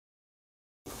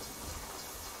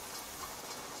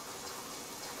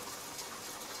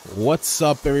What's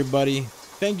up, everybody?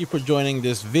 Thank you for joining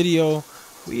this video.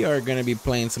 We are going to be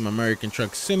playing some American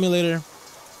Truck Simulator.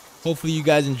 Hopefully you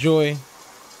guys enjoy,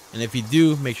 and if you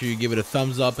do, make sure you give it a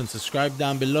thumbs up and subscribe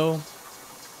down below.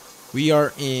 We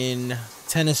are in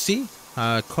Tennessee,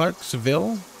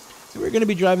 Clarksville, and we're going to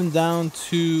be driving down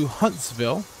to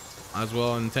Huntsville as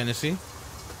well in Tennessee.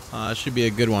 It should be a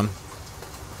good one.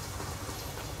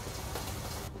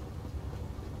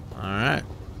 All right,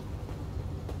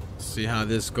 see how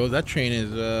this goes. That train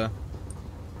is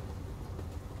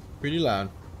pretty loud.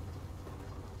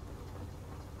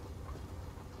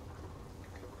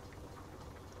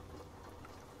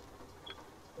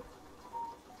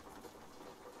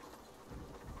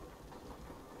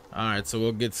 All right, so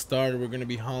we'll get started. We're gonna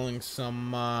be hauling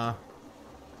some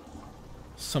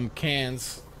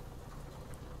cans,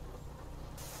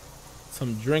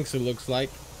 some drinks. It looks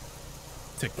like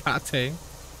Tecate.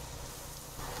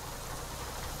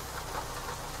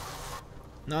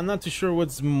 Now I'm not too sure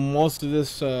what's most of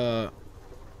this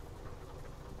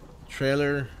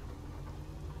trailer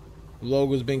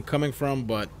logo's been coming from,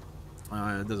 but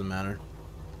it doesn't matter.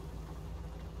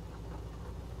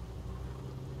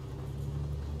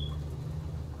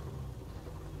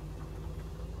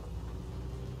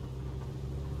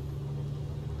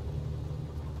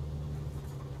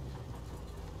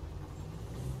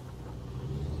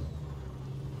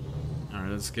 All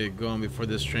right, let's get going before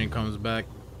this train comes back.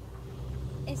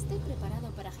 Esté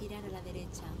preparado para girar a la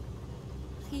derecha.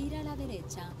 Gira a la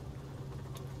derecha.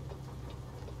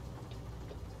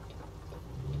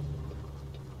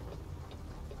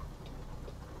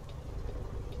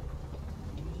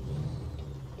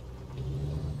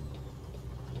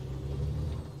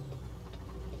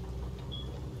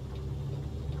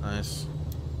 Nice.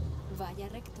 Vaya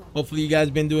recto. Hopefully you guys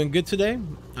been doing good today.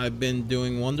 I've been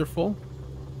doing wonderful.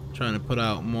 Trying to put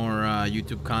out more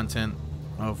YouTube content,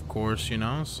 of course, you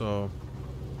know, so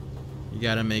you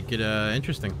gotta make it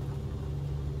interesting.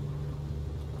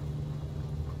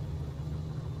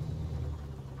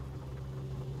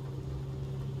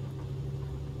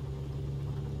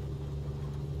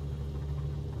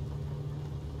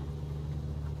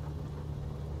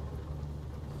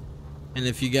 And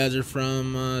if you guys are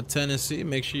from Tennessee,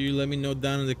 make sure you let me know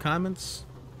down in the comments.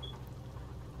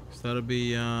 So that'll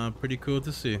be pretty cool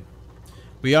to see.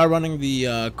 We are running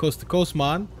the Coast to Coast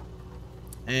mod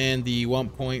and the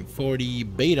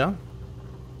 1.40 beta,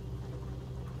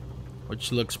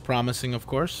 which looks promising, of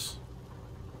course.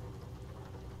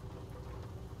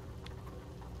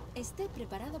 Esté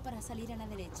preparado para salir a la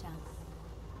derecha.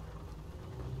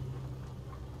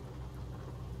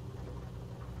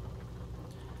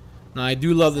 Now, I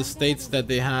do love the states that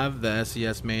they have, the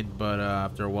SES made, but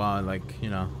after a while, like, you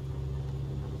know.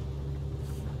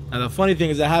 Now, the funny thing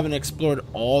is I haven't explored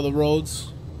all the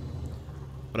roads,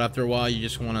 but after a while, you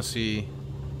just want to see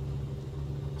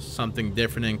something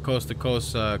different, and Coast to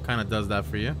Coast kind of does that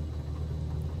for you.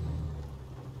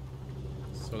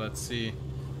 So let's see.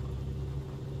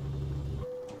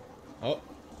 Oh.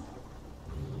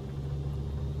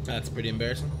 That's pretty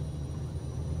embarrassing.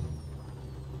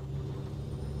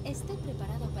 Esté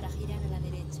preparado para girar a la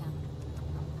derecha.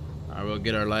 Alright, we'll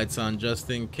get our lights on just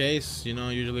in case. You know,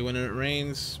 usually when it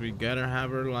rains, we gotta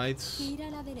have our lights. Gira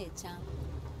a la derecha.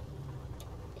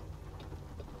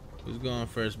 Who's going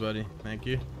first, buddy? Thank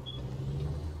you.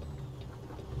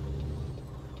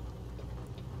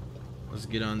 Let's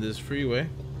get on this freeway.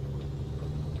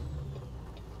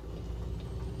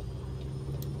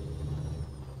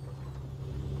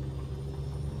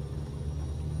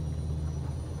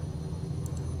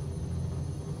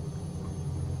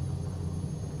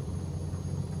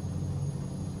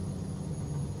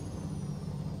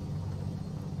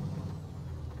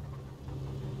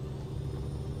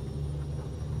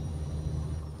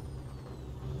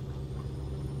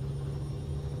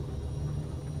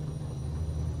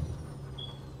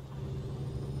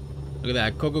 Look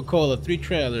at that, Coca-Cola, 3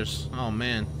 trailers. Oh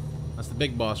man, that's the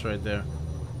big boss right there.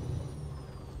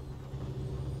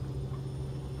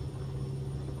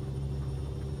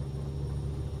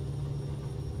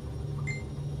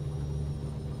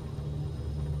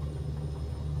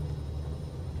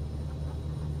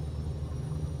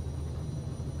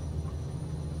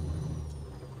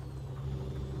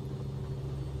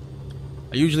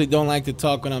 I usually don't like to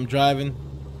talk when I'm driving.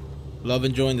 Love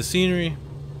enjoying the scenery,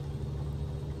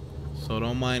 so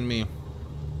don't mind me.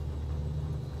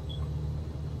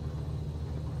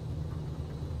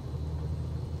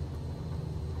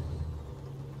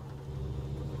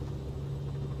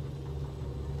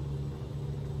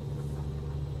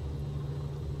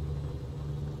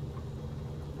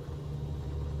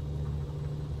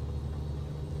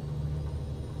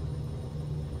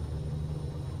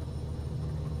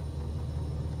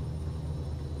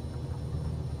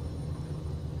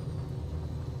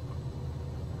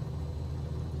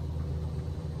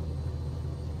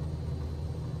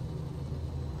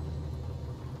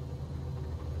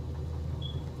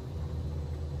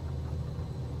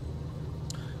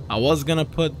 I was gonna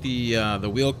put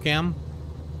the wheel cam,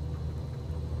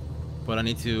 but I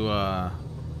need to you know,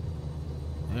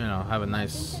 have a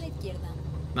nice.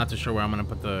 Not too sure where I'm gonna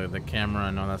put the camera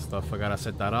and all that stuff. I gotta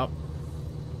set that up.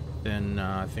 Then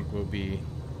I think we'll be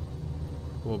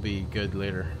good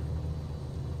later.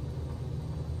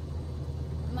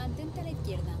 Mantente a la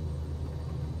izquierda.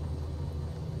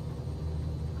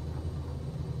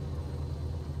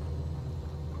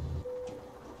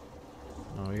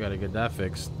 Oh, we gotta get that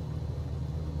fixed.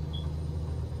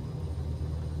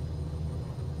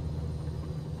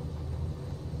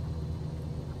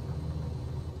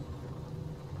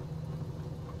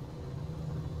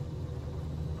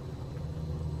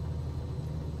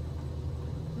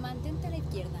 Mantente a la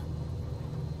izquierda.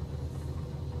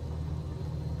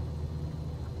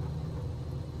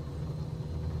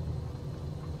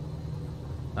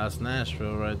 That's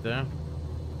Nashville right there.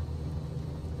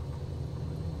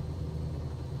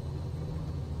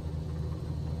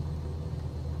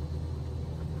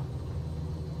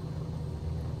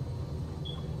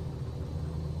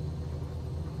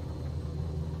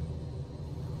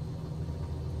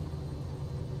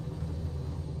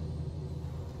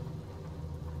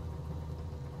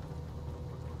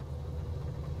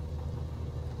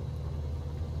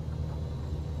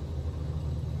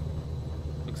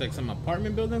 Looks like some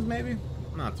apartment buildings, maybe?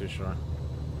 Not too sure.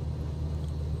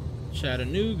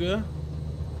 Chattanooga.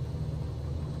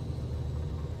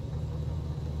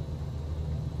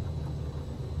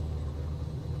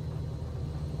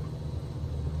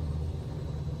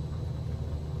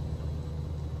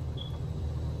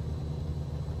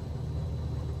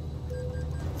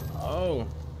 Oh.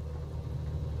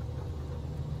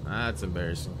 That's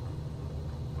embarrassing.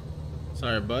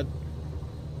 Sorry, bud.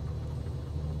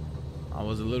 I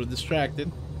was a little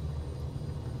distracted.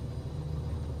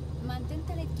 Mantente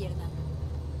a la izquierda.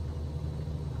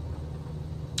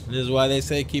 This is why they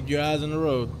say keep your eyes on the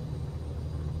road.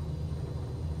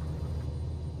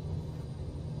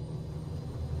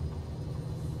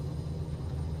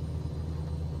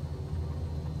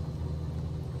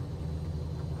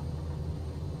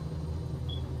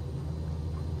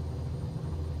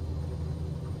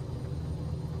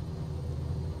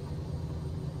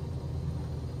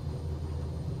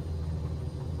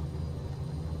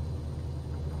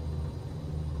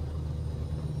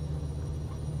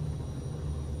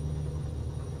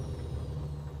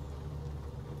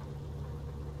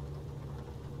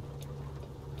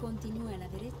 Continúe a la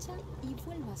derecha y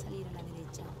vuelva a salir a la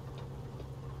derecha.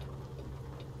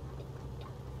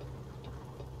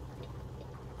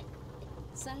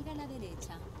 Salga a la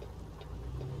derecha.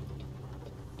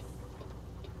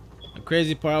 The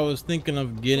crazy part, I was thinking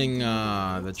of getting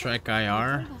the Track IR,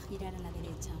 Vuelva a girar a la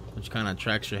derecha. which kind of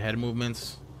tracks your head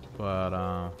movements, but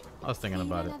I was thinking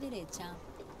about it. Gira a la derecha.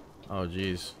 Oh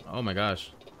geez, oh my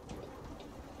gosh,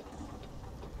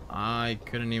 I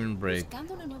couldn't even brake.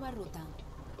 Buscando una nueva ruta.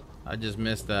 I just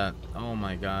missed that. Oh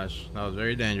my gosh, that was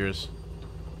very dangerous.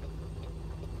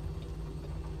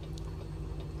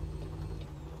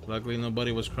 Luckily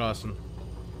nobody was crossing.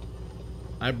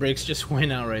 My brakes just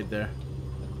went out right there.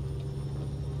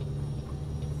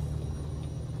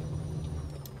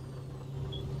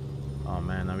 Oh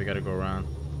man, now we gotta go around.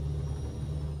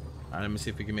 Alright, let me see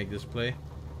if we can make this play.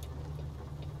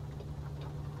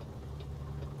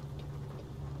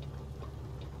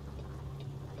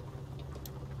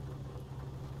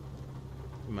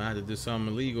 We might have to do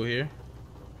something illegal here.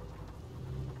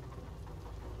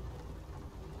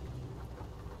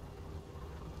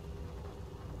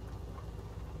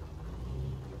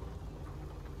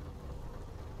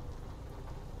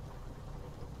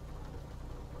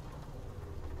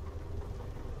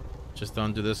 Just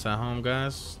don't do this at home,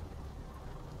 guys.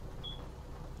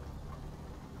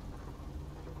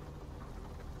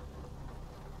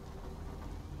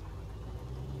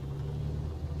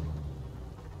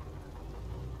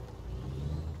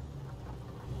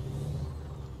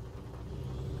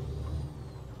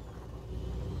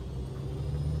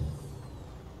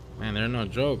 Man, they're no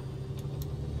joke.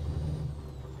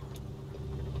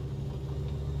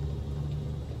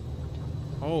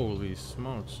 Holy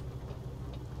smokes.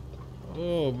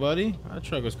 Oh, buddy. That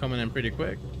truck was coming in pretty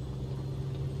quick.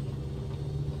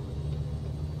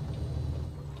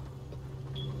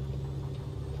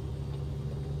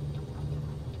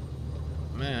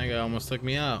 Man, that guy almost took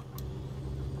me out.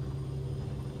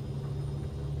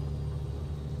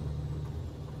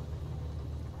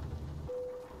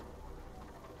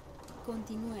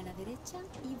 Continúe a la derecha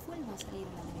y vuelva a salir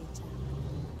a la derecha.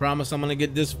 Promise I'm gonna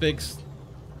get this fixed.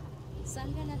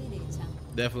 Salga a la derecha.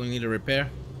 Definitely need a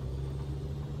repair.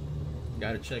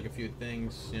 Gotta check a few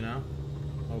things, you know,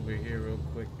 over here real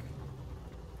quick.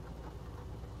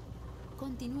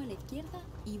 Continúe a la izquierda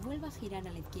y vuelva a girar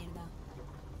a la izquierda.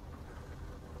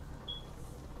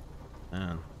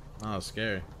 Man, that was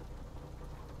scary.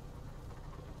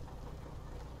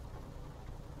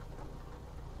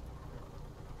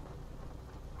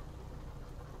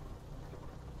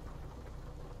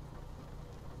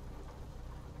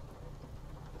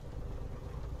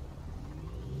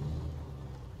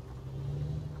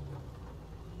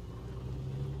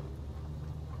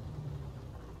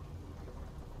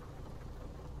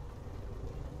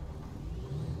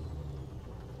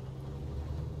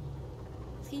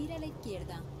 Gira a la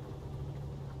izquierda.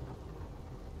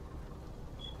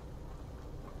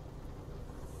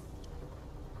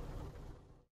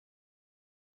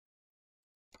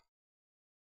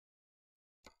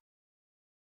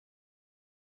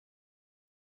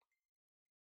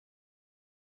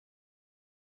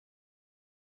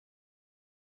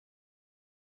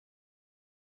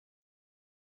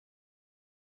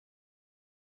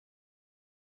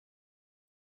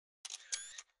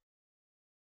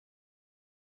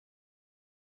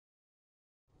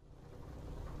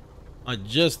 I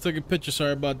just took a picture.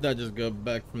 Sorry about that. Just got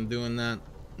back from doing that.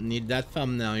 Need that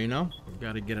thumbnail, you know?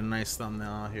 Gotta get a nice thumbnail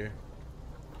out here.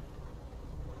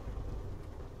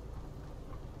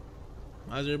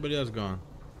 How's everybody else going?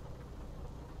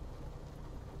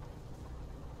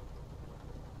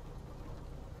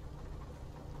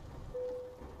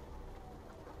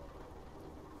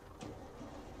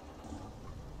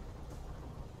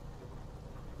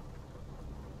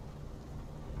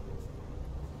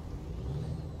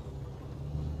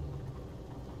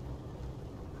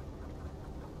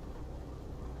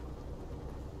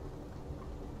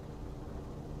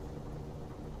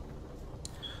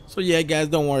 So yeah, guys,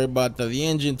 don't worry about that. The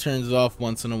engine turns off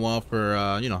once in a while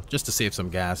for, you know, just to save some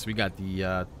gas. We got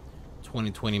the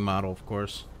 2020 model, of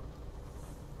course.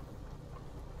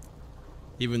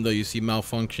 Even though you see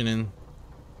malfunctioning,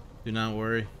 do not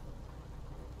worry.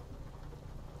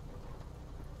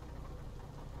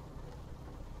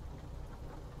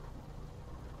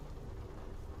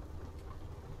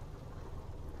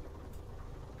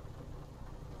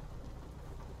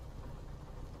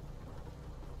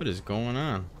 What is going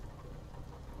on?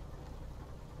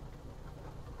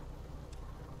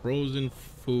 Frozen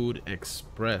Food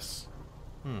Express.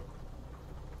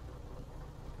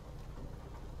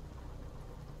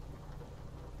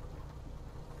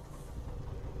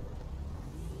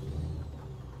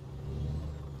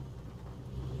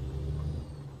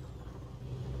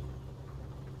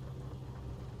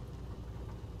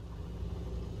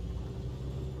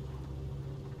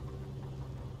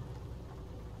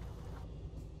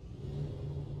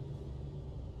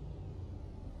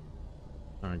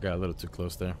 I got a little too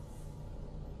close there.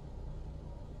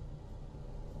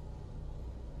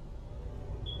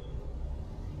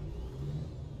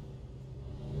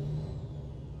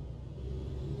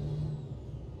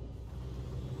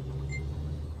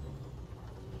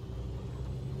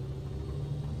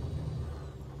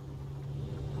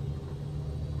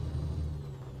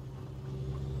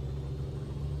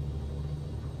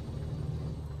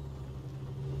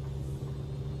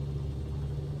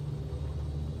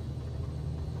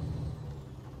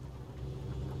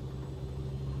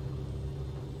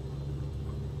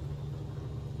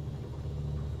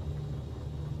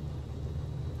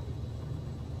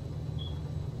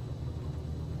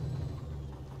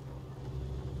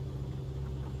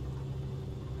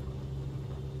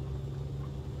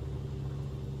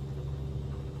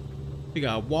 We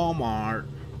got Walmart.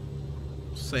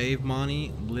 Save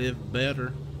money, live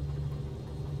better.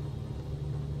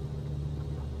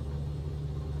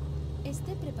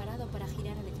 Esté preparado para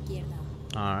girar a la izquierda.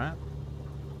 All right.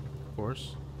 Of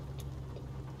course.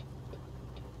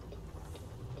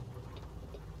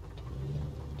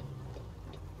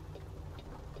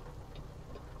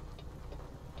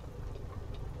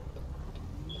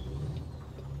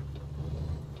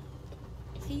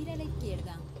 Gira a la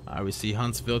izquierda. All right, we see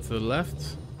Huntsville to the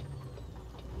left.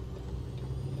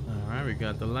 All right, we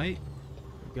got the light.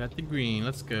 We got the green.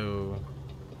 Let's go.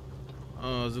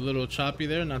 Oh, it's a little choppy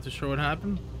there. Not too sure what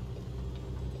happened.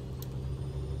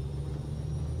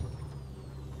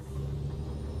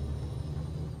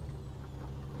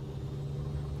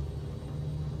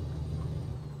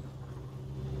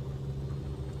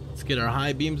 Let's get our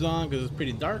high beams on because it's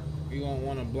pretty dark. We won't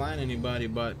want to blind anybody,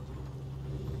 but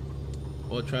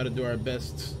we'll try to do our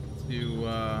best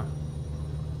to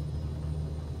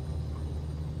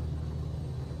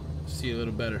see a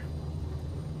little better.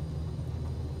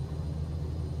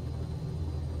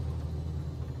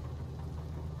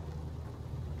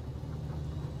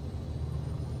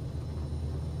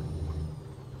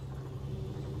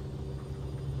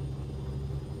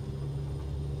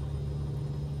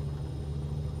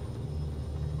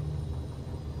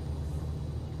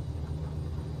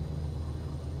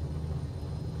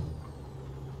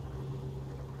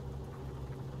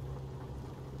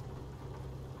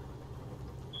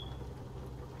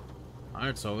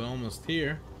 Alright, so we're almost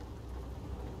here.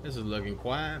 This is looking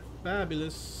quite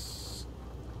fabulous.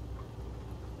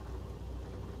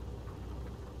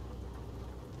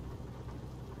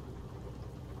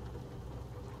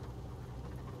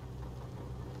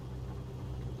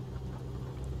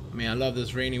 I mean, I love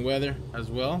this rainy weather as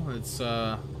well. It's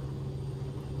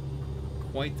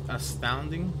quite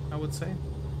astounding, I would say.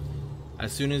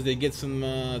 As soon as they get some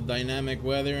dynamic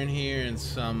weather in here and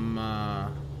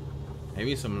some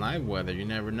maybe some live weather, you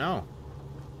never know.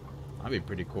 That'd be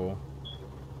pretty cool.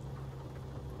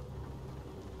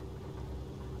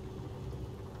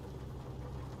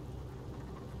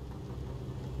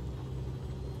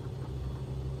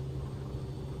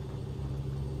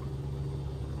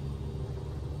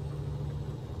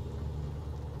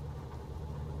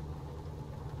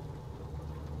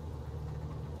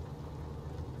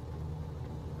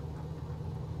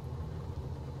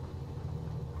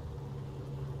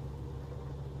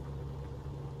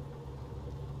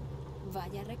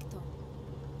 Vaya recto.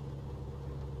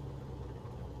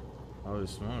 Holy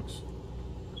smokes.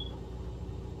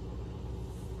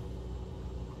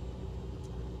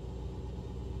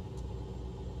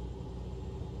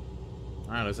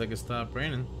 Alright, looks like it stopped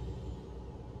raining.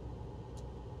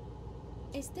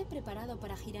 Esté preparado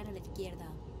para girar a la izquierda.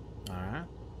 Alright.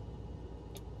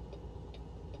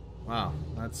 Wow,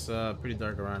 that's pretty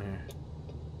dark around here.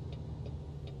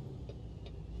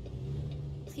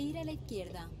 Gira a la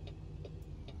izquierda.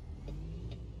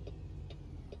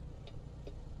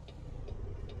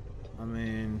 I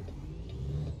mean,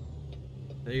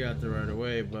 they got the right of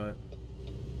way, but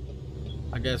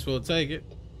I guess we'll take it.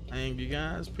 Thank you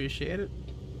guys, appreciate it.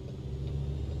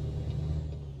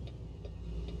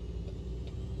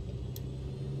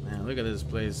 Man, look at this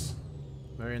place.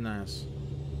 Very nice.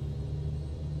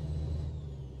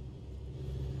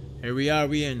 Here we are,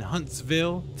 we in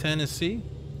Huntsville, Tennessee.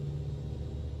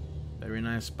 Very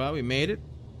nice spot. We made it.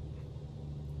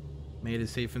 Made it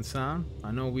safe and sound.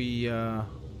 I know we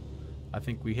I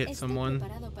think we hit someone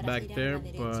back there,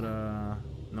 but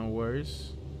no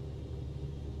worries.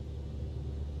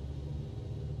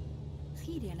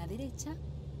 Gire a la derecha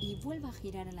y vuelva a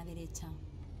girar a la derecha.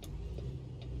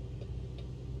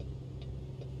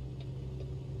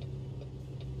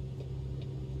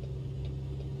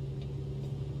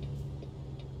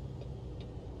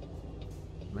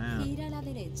 Man, Gira a la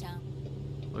derecha.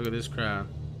 look at this crowd.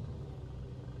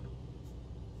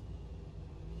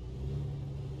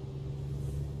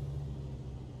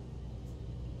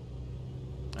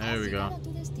 There we go.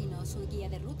 Tu destino. Su guía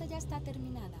de ruta ya está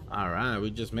terminada. All right,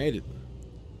 we just made it.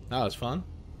 That was fun.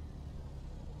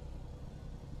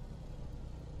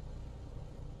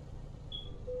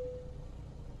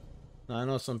 Now, I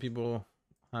know some people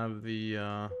have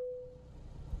the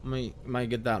might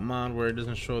get that mod where it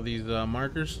doesn't show these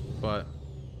markers, but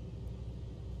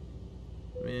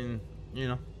I mean, you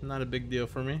know, not a big deal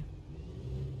for me.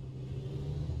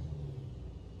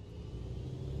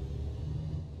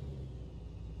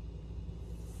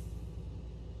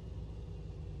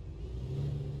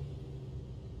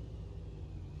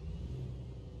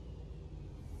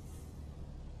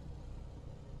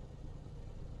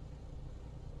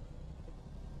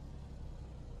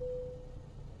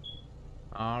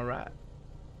 All right.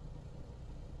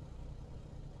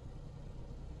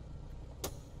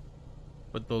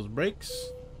 Put those brakes.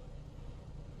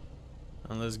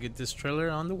 And let's get this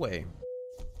trailer on the way.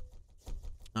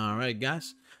 All right,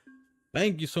 guys.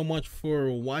 Thank you so much for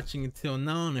watching until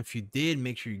now. And if you did,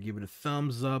 make sure you give it a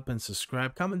thumbs up and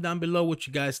subscribe. Comment down below what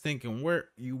you guys think and where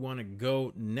you want to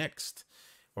go next,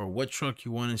 or what truck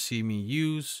you want to see me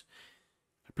use.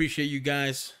 Appreciate you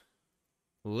guys.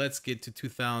 Let's get to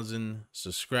 2,000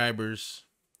 subscribers,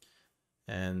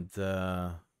 and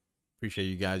appreciate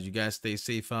you guys. You guys stay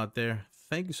safe out there.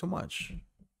 Thank you so much.